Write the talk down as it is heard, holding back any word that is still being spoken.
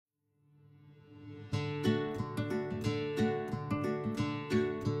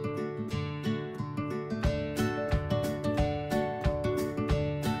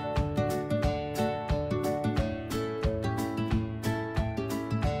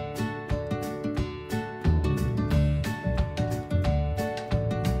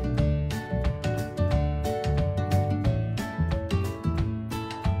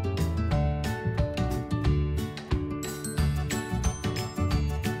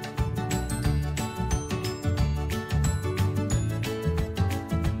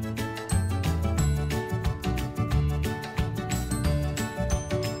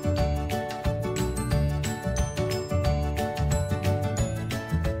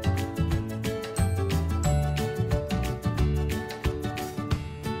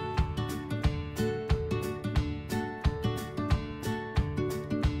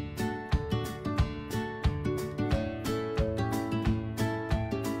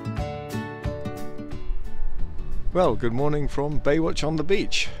Well, good morning from Baywatch on the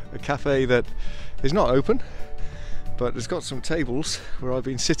Beach, a cafe that is not open, but has got some tables where I've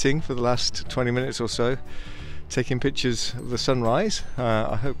been sitting for the last 20 minutes or so, taking pictures of the sunrise.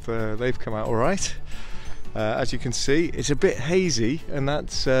 I hope they've come out all right. As you can see, it's a bit hazy, and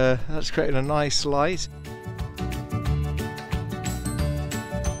that's creating a nice light.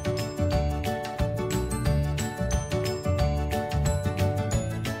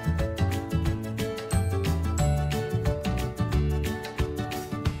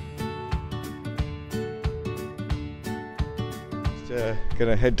 Going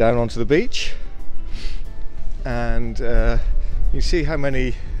to head down onto the beach, and you see how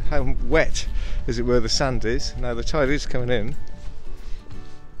wet, as it were, the sand is. Now the tide is coming in,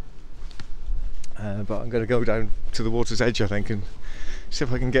 but I'm going to go down to the water's edge, I think, and see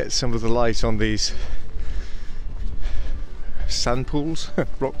if I can get some of the light on these sand pools,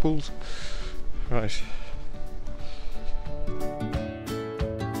 rock pools. Right.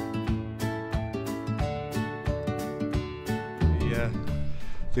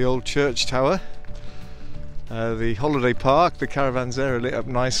 The old church tower, the holiday park, the caravans there are lit up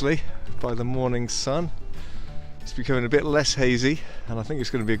nicely by the morning sun. It's becoming a bit less hazy, and I think it's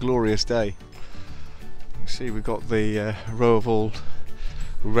going to be a glorious day. You can see we've got the row of old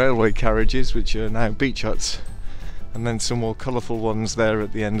railway carriages, which are now beach huts, and then some more colourful ones there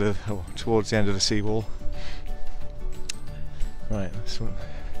at the end of, or towards the end of the seawall. Right, this one.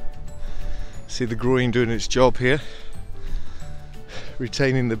 See the groin doing its job here,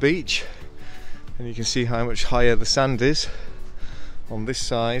 retaining the beach, and you can see how much higher the sand is on this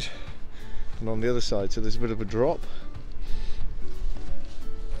side and on the other side, so there's a bit of a drop.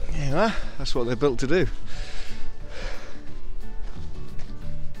 Yeah, that's what they're built to do.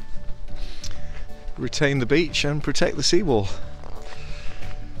 Retain the beach and protect the seawall.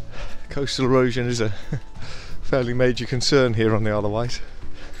 Coastal erosion is a fairly major concern here on the Isle of Wight.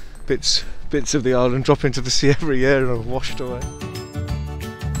 Bits of the island drop into the sea every year and are washed away.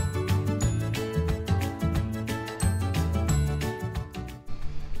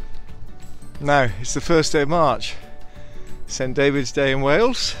 Now, it's the first day of March, St David's Day in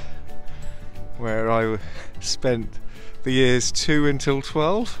Wales, where I spent the years 2 until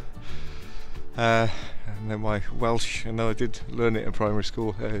 12. And then my Welsh, and though I did learn it in primary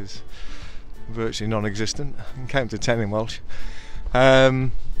school, is virtually non-existent. I can count to 10 in Welsh.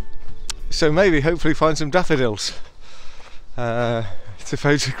 So maybe, hopefully, find some daffodils to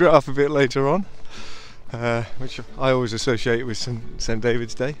photograph a bit later on, which I always associate with St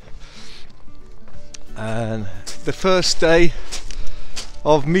David's Day. And the first day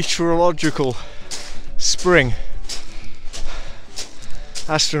of meteorological spring,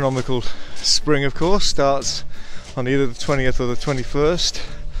 astronomical spring of course, starts on either the 20th or the 21st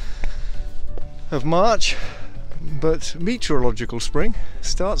of March, but meteorological spring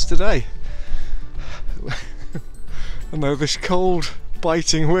starts today. And though this cold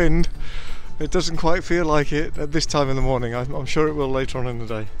biting wind, it doesn't quite feel like it at this time in the morning. I'm sure it will later on in the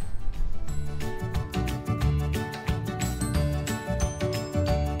day.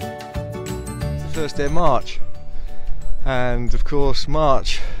 First day of March, and of course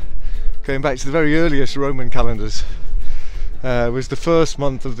March, going back to the very earliest Roman calendars, was the first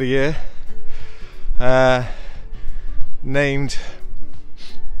month of the year, named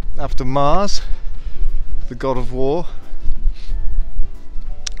after Mars, the god of war.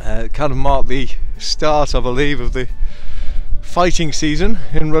 It kind of marked the start, I believe, of the fighting season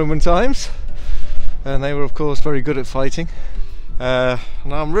in Roman times, and they were of course very good at fighting. And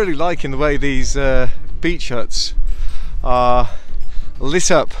I'm really liking the way these beach huts are lit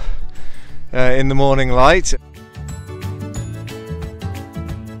up in the morning light.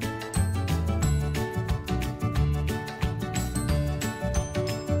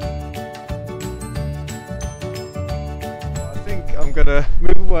 I think I'm going to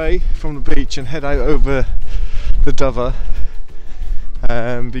move away from the beach and head out over the Dover,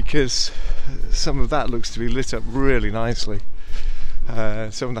 because some of that looks to be lit up really nicely.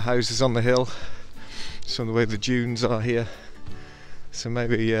 Some of the houses on the hill, some of the way the dunes are here, so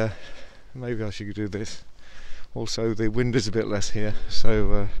maybe I should do this. Also the wind is a bit less here,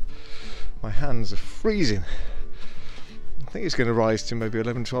 so my hands are freezing. I think it's going to rise to maybe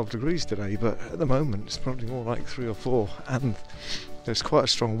 11-12 degrees today, but at the moment it's probably more like 3 or 4, and there's quite a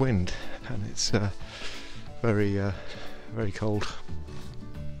strong wind, and it's very cold.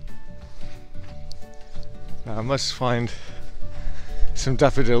 Now I must find some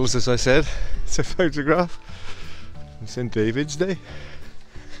daffodils, as I said, to photograph on St David's Day.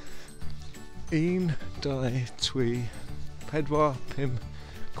 Un, dau, tri, pedwar, pum,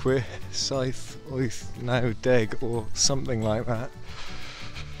 Queer Scythe Oith Now Deg or something like that.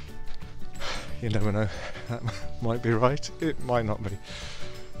 You never know, that might be right, it might not be.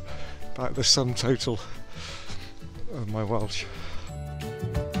 About the sum total of my Welsh.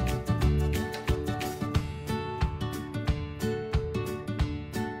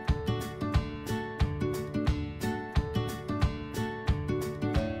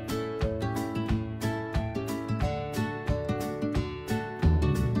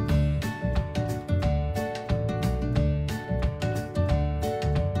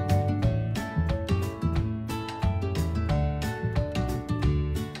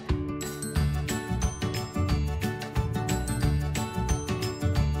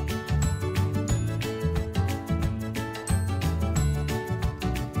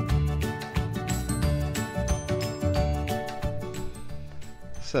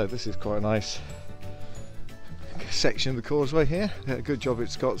 So this is quite a nice section of the causeway here. Good job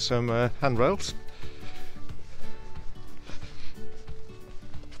it's got some handrails.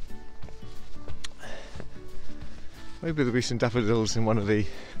 Maybe there'll be some daffodils in one of the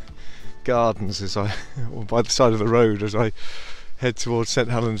gardens as I, or by the side of the road as I head towards St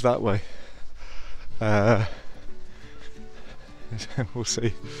Helens that way. We'll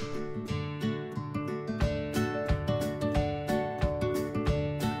see.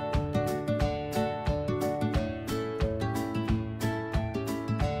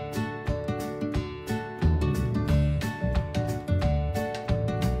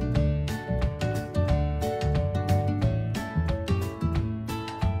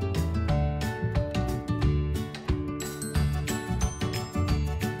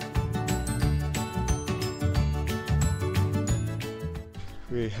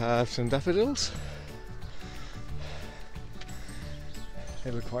 We have some daffodils.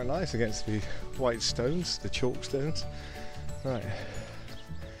 They look quite nice against the white stones, the chalk stones. Right,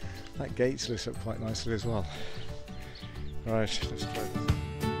 that gate's lit up quite nicely as well. Right, let's try this.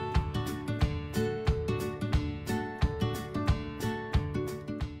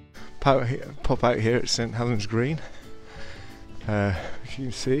 Pop out here at St Helens Green. As you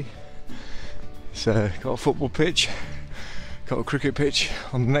can see, it's got a football pitch. Got a cricket pitch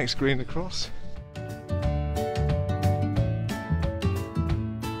on the next green across.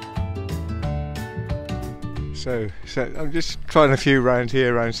 So I'm just trying a few round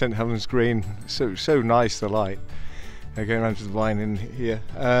here around St Helens Green. So nice, the light. Going around to the vine in here.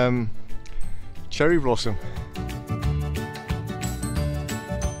 Cherry blossom.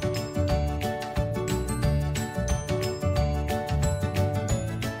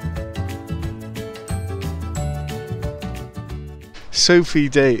 Sophie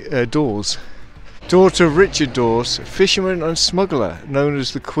Dawes, daughter of Richard Dawes, fisherman and smuggler, known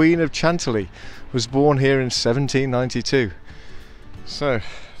as the Queen of Chantilly, was born here in 1792. So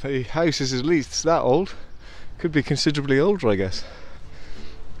the house is at least that old, could be considerably older, I guess.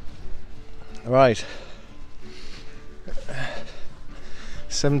 Right,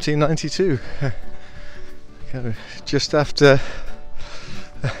 1792, kind of just after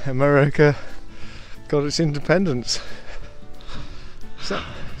America got its independence.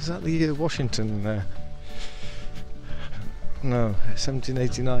 Is that the year Washington? No,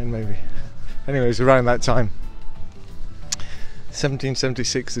 1789 maybe. Anyways, around that time.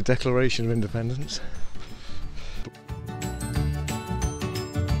 1776, the Declaration of Independence.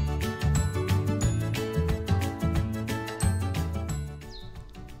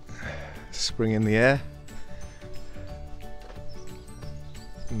 Spring in the air.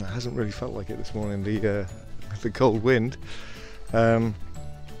 And it hasn't really felt like it this morning, the cold wind. One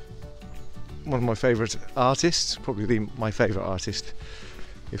of my favourite artists, probably my favourite artist,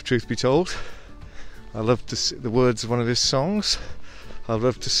 if truth be told. I love to see the words of one of his songs. I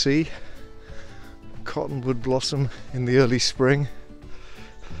love to see cottonwood blossom in the early spring.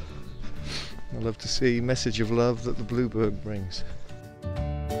 I love to see message of love that the bluebird brings.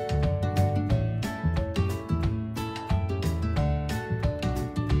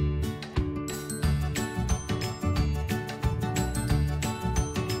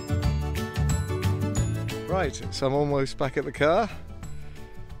 Right, so I'm almost back at the car,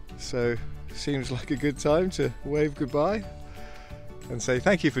 so seems like a good time to wave goodbye and say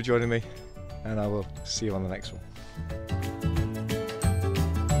thank you for joining me, and I will see you on the next one.